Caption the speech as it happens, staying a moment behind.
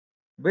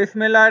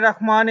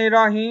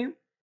Bismillahirrahmanirrahim.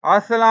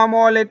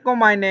 Assalamualaikum.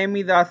 My name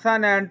is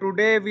Hassan and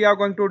today we are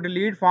going to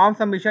delete form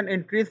submission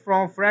entries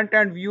from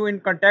front-end view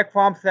in contact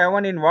form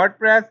 7 in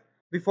WordPress.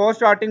 Before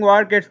starting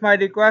work, it's my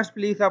request,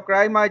 please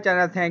subscribe my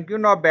channel. Thank you.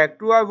 Now back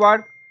to our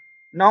work.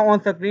 Now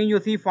on screen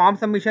you see form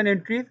submission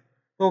entries.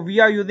 So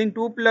we are using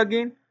two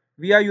plugins.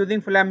 We are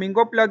using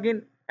Flamingo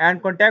plugin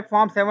and contact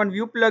form 7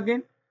 view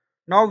plugin.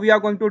 Now we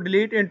are going to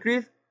delete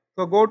entries.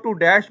 So go to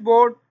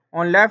dashboard.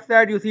 On left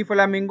side you see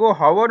Flamingo,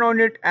 hover on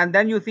it and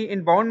then you see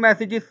inbound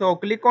messages, so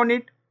click on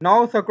it.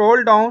 Now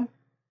scroll down.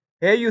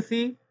 Here you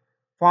see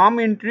form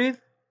entries.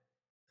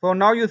 So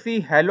now you see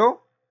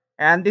hello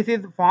and this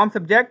is form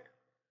subject.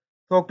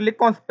 So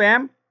click on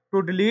spam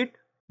to delete.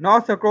 Now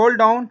scroll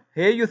down.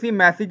 Here you see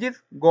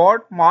messages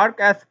got marked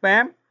as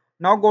spam.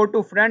 Now go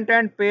to front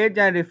end page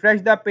and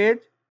refresh the page.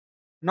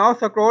 Now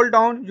scroll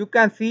down, you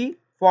can see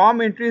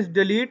form entries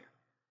delete.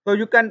 So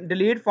you can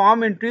delete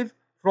form entries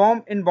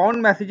from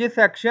inbound messages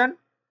section.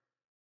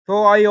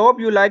 So I hope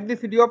you like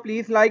this video.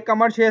 Please like,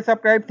 comment, share,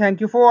 subscribe. Thank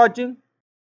you for watching.